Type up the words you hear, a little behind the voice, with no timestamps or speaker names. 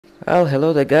Well,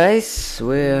 hello there guys,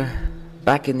 we're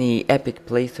back in the epic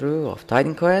playthrough of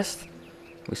Titan Quest.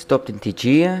 We stopped in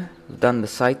Tegea, we've done the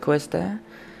side quest there,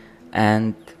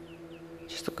 and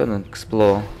just gonna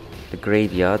explore the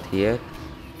graveyard here.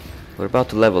 We're about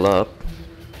to level up.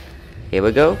 Here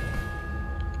we go.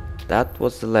 That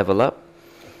was the level up.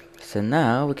 So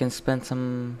now we can spend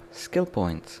some skill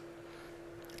points.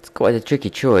 It's quite a tricky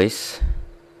choice.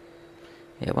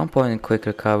 Yeah, 1 point in quick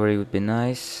recovery would be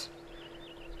nice.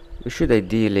 We should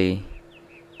ideally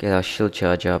get our shield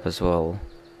charge up as well,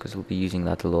 because we'll be using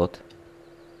that a lot.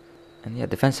 And yeah,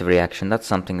 defensive reaction, that's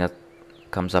something that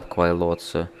comes up quite a lot,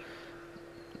 so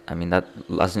I mean that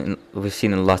we've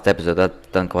seen in the last episode,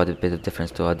 that done quite a bit of difference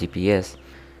to our DPS.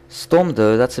 Storm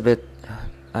though, that's a bit,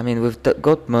 I mean we've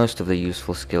got most of the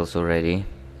useful skills already.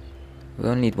 We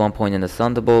only need 1 point in the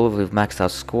Thunderbolt, we've maxed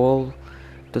out Squall,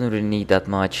 don't really need that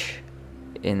much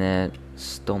in a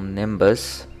Storm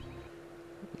Nimbus.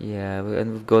 Yeah,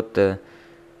 and we've got the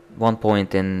 1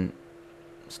 point in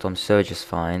Storm Surge is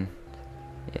fine.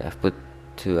 Yeah, I've put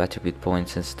 2 attribute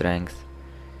points in strength.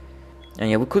 And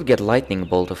yeah, we could get Lightning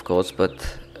Bolt of course,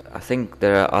 but I think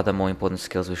there are other more important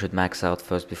skills we should max out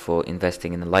first before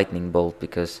investing in the Lightning Bolt,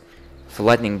 because for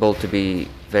Lightning Bolt to be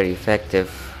very effective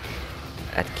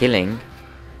at killing,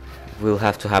 we'll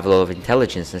have to have a lot of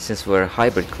intelligence, and since we're a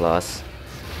hybrid class,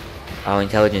 our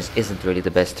intelligence isn't really the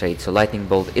best trait, so Lightning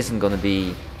Bolt isn't gonna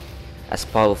be as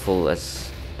powerful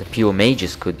as the pure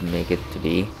mages could make it to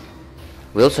be.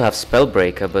 We also have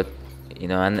Spellbreaker, but you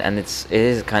know, and it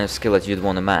is a kind of skill that you'd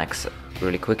want to max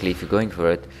really quickly if you're going for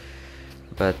it,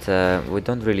 but we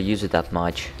don't really use it that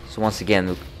much, so once again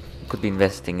we could be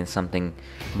investing in something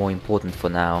more important for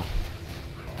now.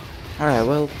 Alright,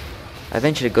 well, I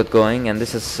eventually got going, and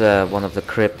this is one of the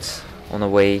crypts on the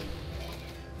way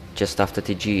just after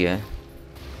Tegea.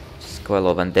 Just quite a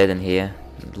lot of undead in here,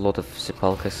 a lot of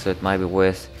sepulchres, so it might be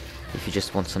worth if you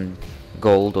just want some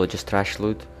gold or just trash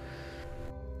loot.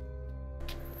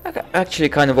 I've actually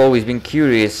kind of always been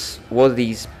curious what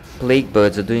these plague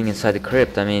birds are doing inside the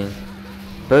crypt. I mean,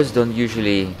 birds don't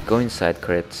usually go inside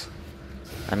crypts.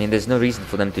 I mean, there's no reason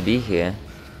for them to be here.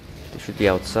 They should be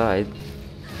outside.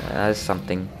 That's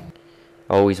something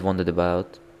I always wondered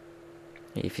about.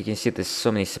 If you can see, there's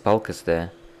so many sepulchres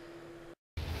there.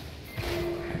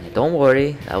 Don't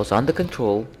worry, I was under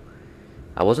control.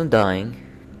 I wasn't dying.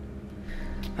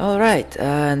 Alright,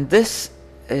 and this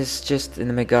is just in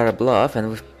the Megara bluff, and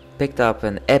we've picked up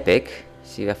an epic.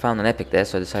 See, I found an epic there,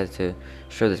 so I decided to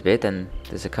show this bit, and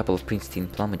there's a couple of pristine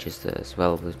plumages there as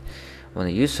well we want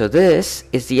to use. So this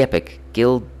is the epic,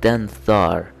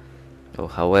 Gildenthar, or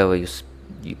however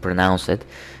you pronounce it.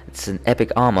 It's an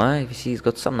epic armor. You see, it's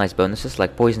got some nice bonuses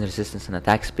like poison resistance and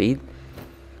attack speed.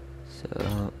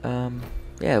 So,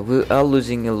 yeah, we are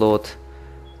losing a lot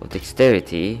of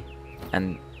dexterity,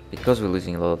 and because we're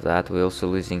losing a lot of that, we're also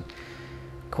losing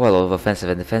quite a lot of offensive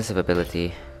and defensive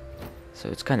ability. So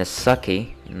it's kind of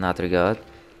sucky in that regard.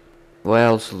 We're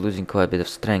also losing quite a bit of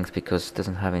strength because it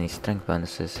doesn't have any strength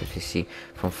bonuses. If you see,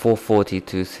 from 440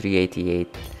 to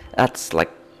 388, that's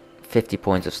like 50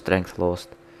 points of strength lost.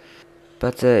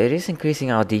 But it is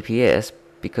increasing our DPS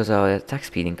because our attack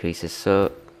speed increases,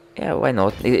 so yeah, why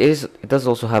not? It does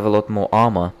also have a lot more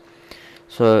armor,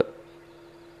 so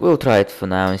we'll try it for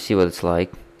now and see what it's like.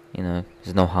 You know,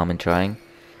 there's no harm in trying.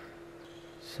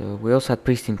 So we also had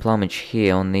pristine plumage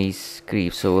here on these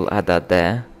greaves, so we'll add that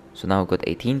there. So now we've got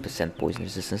 18% poison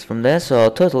resistance from there, so our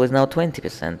total is now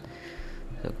 20%.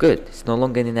 So good, it's no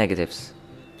longer any negatives.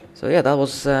 So yeah, that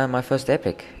was my first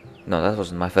epic. No, that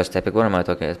wasn't my first epic, what am I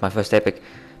talking about? It's my first epic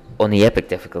on the epic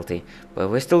difficulty, but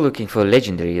we're still looking for a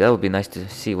legendary. That would be nice to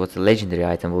see what the legendary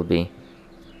item will be.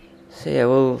 So yeah,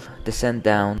 we'll descend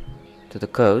down to the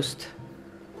coast.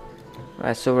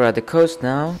 Right, so we're at the coast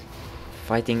now,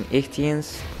 fighting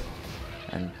Ichthians,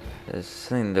 and I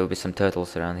think there will be some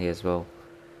turtles around here as well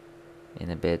in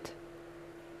a bit.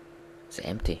 It's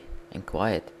empty and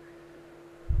quiet.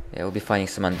 Yeah, we'll be fighting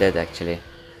some undead actually.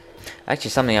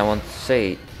 Actually, something I want to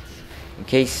say, in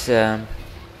case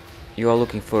you are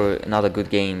looking for another good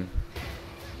game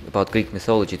about Greek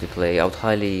mythology to play, I would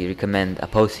highly recommend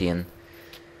Apotheon.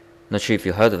 Not sure if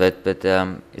you heard of it, but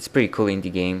it's a pretty cool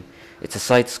indie game. It's a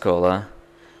side-scroller,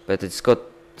 but it's got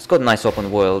a nice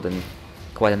open world and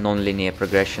quite a non-linear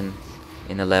progression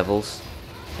in the levels.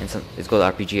 And it's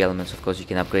got RPG elements, of course. You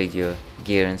can upgrade your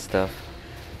gear and stuff.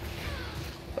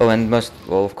 Oh, and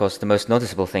of course, the most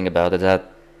noticeable thing about it is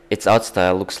that its art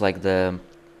style looks like the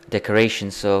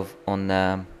decorations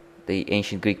on the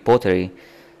ancient Greek pottery.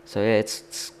 So yeah,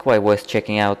 it's quite worth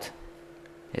checking out.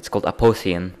 It's called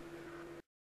Apotheon.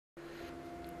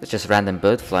 There's just random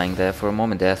bird flying there. For a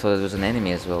moment there I thought it was an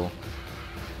enemy as well.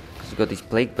 Because you got these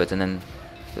plague birds and then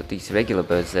got these regular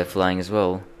birds there flying as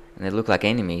well. And they look like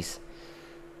enemies.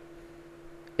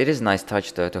 It is a nice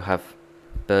touch though to have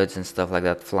birds and stuff like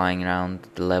that flying around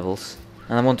the levels.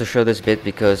 And I want to show this bit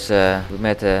because we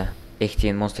met a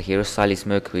Ichthyan monster hero, Silas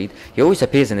Mercury. He always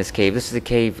appears in this cave. This is the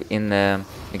cave in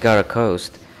Megara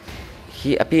coast.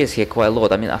 He appears here quite a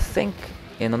lot. I mean, I think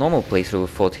in a normal playthrough we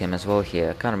fought him as well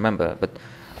here. I can't remember, but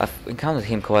I've encountered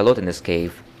him quite a lot in this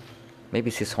cave. Maybe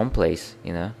it's his home place,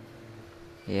 you know.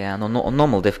 Yeah, and on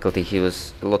normal difficulty he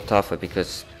was a lot tougher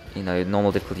because, you know, in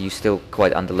normal difficulty you're still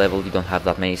quite underleveled, you don't have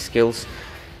that many skills,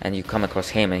 and you come across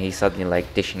him and he's suddenly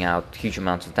like dishing out huge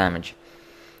amounts of damage.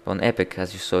 On Epic,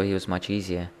 as you saw, he was much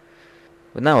easier.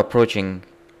 We're now approaching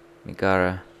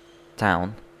Megara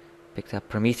town. Picked up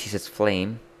Prometheus'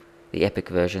 Flame, the Epic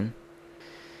version.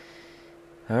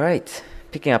 Alright,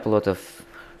 picking up a lot of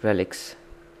relics.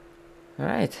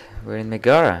 Alright, we're in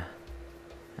Megara.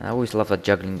 I always love that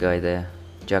juggling guy there,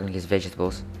 juggling his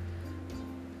vegetables.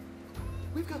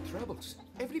 We've got troubles.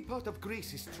 Every part of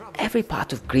Greece is troubled. Every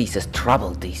part of Greece is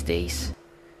troubled these days.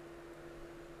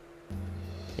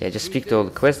 Yeah, just speak to all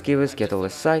the quest givers, get all the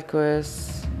side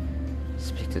quests.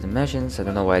 Speak to the merchants. I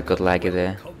don't know why it got laggy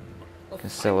there. Can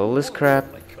sell all this crap.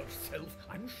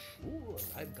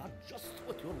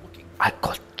 I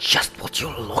got just what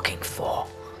you're looking for.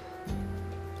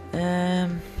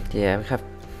 Yeah, we have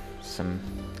some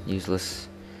useless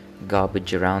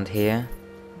garbage around here.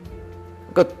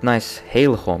 Got nice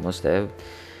hail hormos there.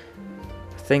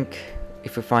 I think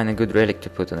if we find a good relic to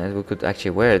put on it, we could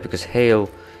actually wear it because hail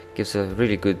gives a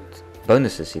really good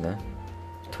bonuses, you know.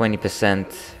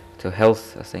 20% to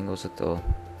health, I think was it, or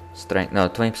strength. No,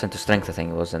 20% to strength, I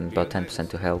think it was, and about 10%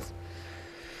 to health.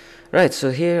 Right,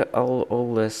 so here are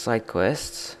all the side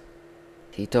quests.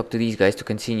 He talked to these guys to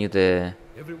continue the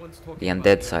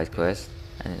undead side quest,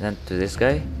 and then to this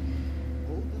guy.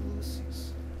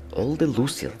 All the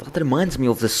Lucius. That reminds me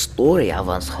of the story I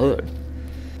once heard.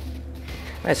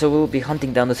 Right, so we'll be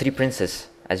hunting down the three princes,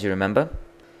 as you remember.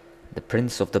 The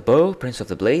Prince of the Bow, Prince of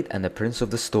the Blade, and the Prince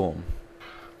of the Storm.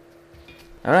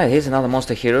 Alright, here's another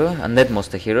monster hero, a undead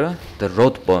monster hero, the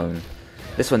Rodbone.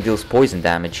 This one deals poison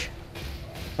damage.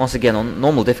 Once again, on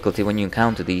normal difficulty, when you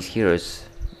encounter these heroes,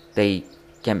 they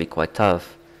can be quite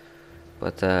tough.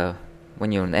 But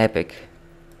when you're on epic,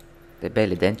 they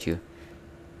barely dent you.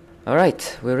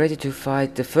 Alright, we're ready to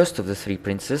fight the first of the three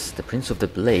princes, the Prince of the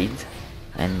Blade.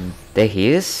 And there he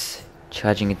is,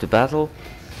 charging into battle.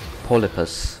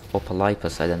 Polyphemus, or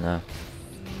Polyphemus, I don't know.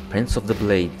 Prince of the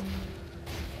Blade.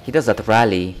 He does that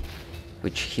rally,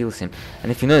 which heals him.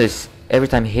 And if you notice, every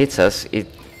time he hits us, it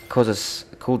causes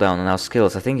a cooldown on our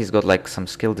skills. I think he's got like some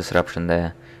skill disruption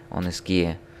there on his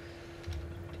gear.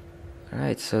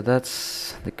 Alright, so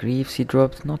that's the greaves he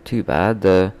dropped. Not too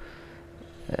bad.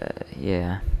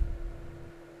 Yeah.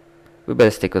 We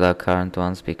better stick with our current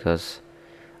ones because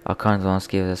our current ones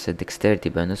give us a dexterity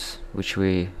bonus, which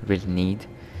we really need.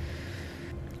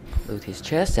 Loot his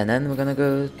chest, and then we're gonna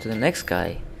go to the next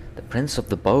guy, the Prince of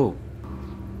the Bow.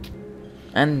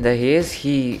 And there he is.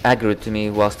 He aggroed to me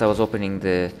whilst I was opening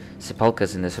the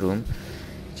sepulchres in this room.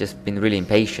 Just been really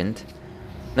impatient.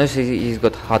 Notice he's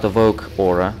got Heart of Oak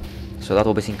aura, so that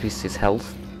always increases his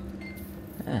health.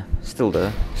 Yeah, still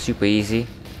though, super easy.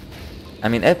 I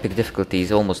mean, epic difficulty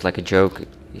is almost like a joke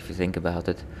if you think about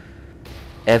it.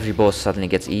 Every boss suddenly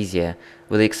gets easier,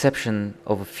 with the exception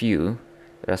of a few.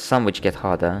 There are some which get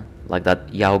harder, like that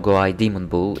Yaoguai Demon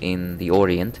Bull in the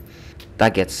Orient.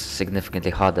 That gets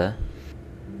significantly harder.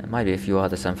 There might be a few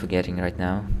others I'm forgetting right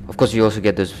now. Of course, you also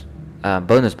get those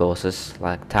bonus bosses,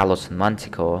 like Talos and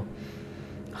Manticore,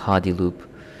 Hardy Loop.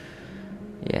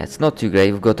 Yeah, it's not too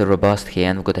great. We've got a Robust here,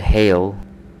 and we've got a Hail,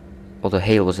 although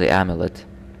Hail was the amulet.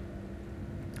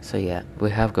 So yeah, we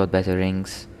have got better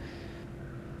rings.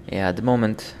 Yeah, at the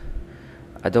moment,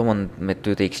 I don't want to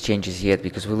do the exchanges yet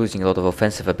because we're losing a lot of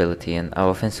offensive ability, and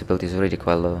our offensive ability is already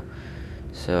quite low.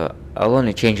 So I'll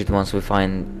only change it once we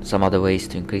find some other ways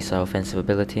to increase our offensive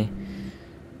ability.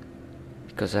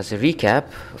 Because as a recap,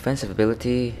 offensive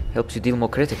ability helps you deal more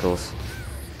criticals.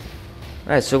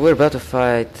 Right, so we're about to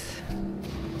fight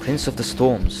Prince of the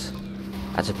Storms,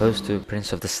 as opposed to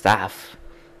Prince of the Staff.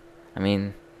 I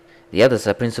mean, the others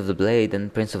are Prince of the Blade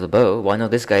and Prince of the Bow. Why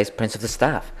not this guy is Prince of the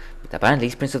Staff? But apparently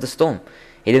he's Prince of the Storm.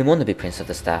 He didn't want to be Prince of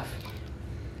the Staff.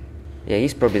 Yeah,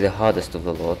 he's probably the hardest of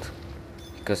the lot,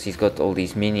 because he's got all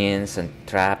these minions and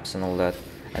traps and all that.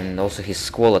 And also his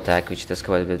Squall attack, which does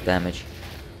quite a bit of damage.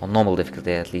 On normal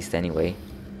difficulty at least anyway.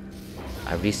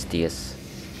 Aristeus.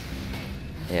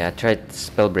 Yeah, I tried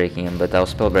spell breaking him, but our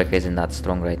spell breaker isn't that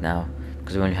strong right now, because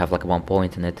because we only have like 1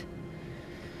 point in it.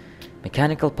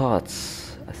 Mechanical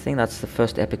parts. I think that's the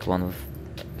first epic one.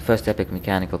 First epic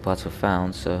mechanical parts were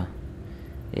found. So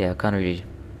yeah, I can't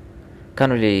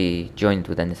really join it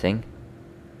with anything.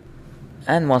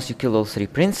 And once you kill all 3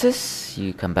 princes,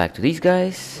 you come back to these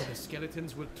guys. So the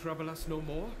skeletons will trouble us no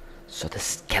more? So the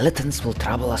skeletons will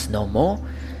trouble us no more?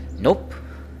 Nope.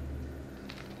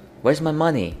 Where's my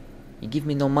money? You give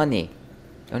me no money.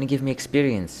 You only give me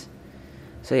experience.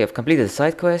 So yeah, I've completed the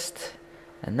side quest.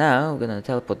 And now we're gonna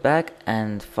teleport back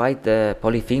and fight the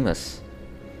Polyphemus.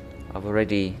 I've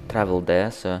already traveled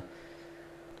there, so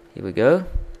here we go.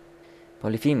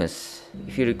 Polyphemus.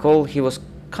 If you recall, he was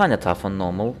kinda tough on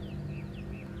normal.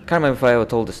 Can't remember if I ever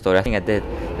told the story. I think I did.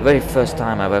 The very first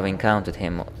time I've ever encountered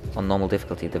him on normal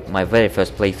difficulty, my very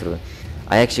first playthrough,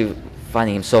 I actually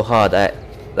finding him so hard that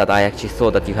I actually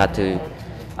thought that you had to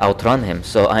outrun him.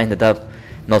 So I ended up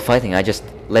not fighting. I just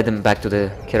led him back to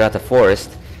the Kirata forest,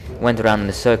 went around in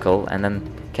a circle, and then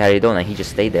carried on, and he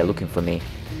just stayed there looking for me.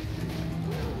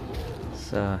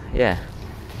 So yeah,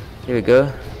 here we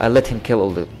go. I let him kill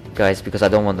all the guys because I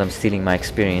don't want them stealing my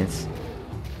experience.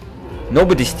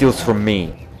 Nobody steals from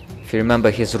me. If you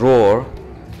remember his roar,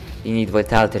 you need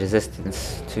vitality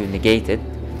resistance to negate it,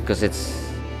 because it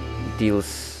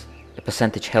deals a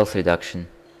percentage health reduction.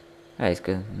 Alright, it's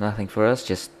good. Nothing for us,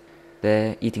 just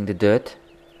there eating the dirt.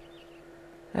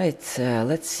 Right,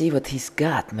 let's see what he's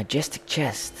got. Majestic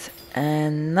chest.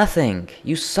 And nothing.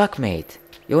 You suck, mate.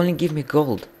 You only give me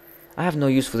gold. I have no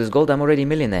use for this gold, I'm already a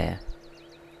millionaire.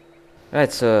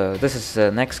 Right, so this is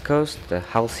the next coast, the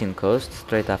Halcyon coast,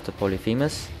 straight after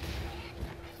Polyphemus.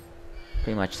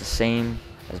 Pretty much the same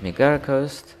as Megara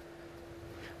coast.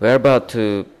 We're about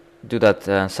to do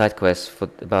that side quest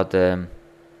about the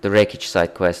wreckage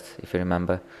side quest, if you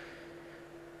remember.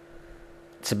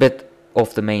 It's a bit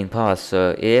off the main path,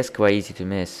 so it is quite easy to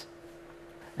miss.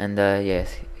 And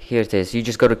yes, here it is. You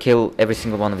just gotta kill every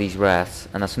single one of these wraths,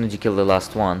 and as soon as you kill the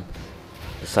last one,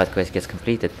 the side quest gets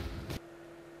completed.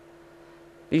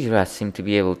 These rats seem to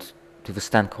be able to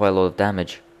withstand quite a lot of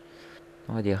damage.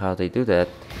 No idea how they do that.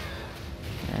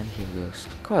 And here goes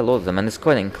quite a lot of them, and it's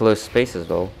quite an enclosed space as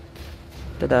well.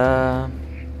 Ta-da!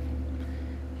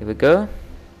 Here we go.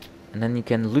 And then you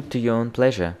can loot to your own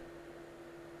pleasure.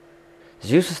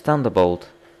 Zeus's Thunderbolt.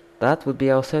 That would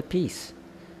be our 3rd piece.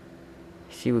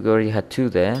 See, we already had 2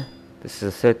 there. This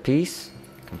is the 3rd piece.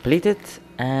 Completed.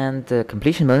 And the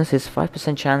completion bonus is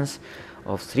 5% chance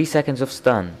of 3 seconds of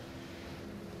stun.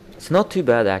 It's not too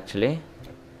bad actually,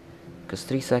 because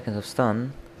 3 seconds of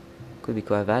stun could be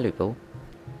quite valuable.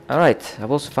 Alright, I've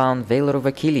also found Valor of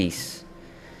Achilles.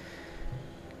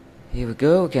 Here we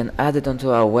go, we can add it onto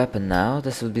our weapon now.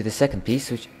 This would be the 2nd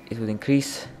piece, which it would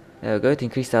increase. There we go, it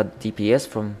increased our DPS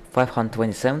from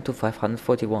 527 to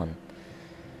 541.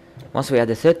 Once we add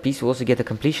the 3rd piece, we also get a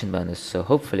completion bonus, so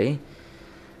hopefully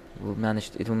it will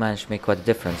manage to make quite a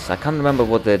difference. I can't remember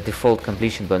what the default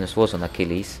completion bonus was on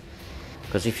Achilles,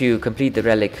 because if you complete the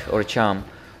relic or a charm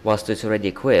whilst it's already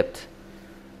equipped,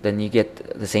 then you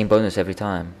get the same bonus every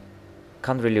time.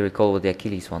 Can't really recall what the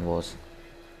Achilles one was.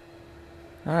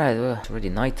 Alright, well, it's already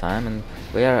night time, and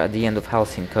we are at the end of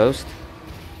Halcyon Coast.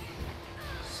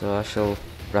 So I shall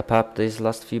wrap up these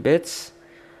last few bits,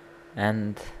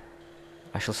 and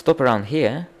I shall stop around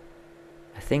here.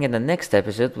 I think in the next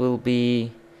episode will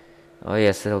be... oh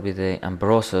yes, there'll be the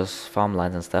Ambrosos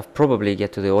farmlands and stuff. Probably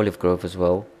get to the Olive Grove as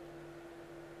well.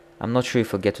 I'm not sure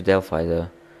if we'll get to Delphi though.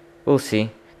 We'll see.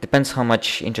 Depends how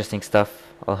much interesting stuff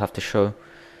I'll have to show.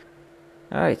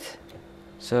 Alright.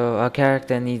 So our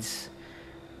character needs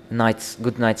a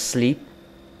good night's sleep,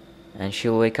 and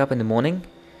she'll wake up in the morning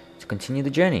to continue the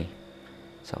journey.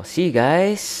 So I'll see you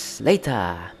guys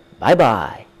later. Bye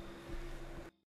bye.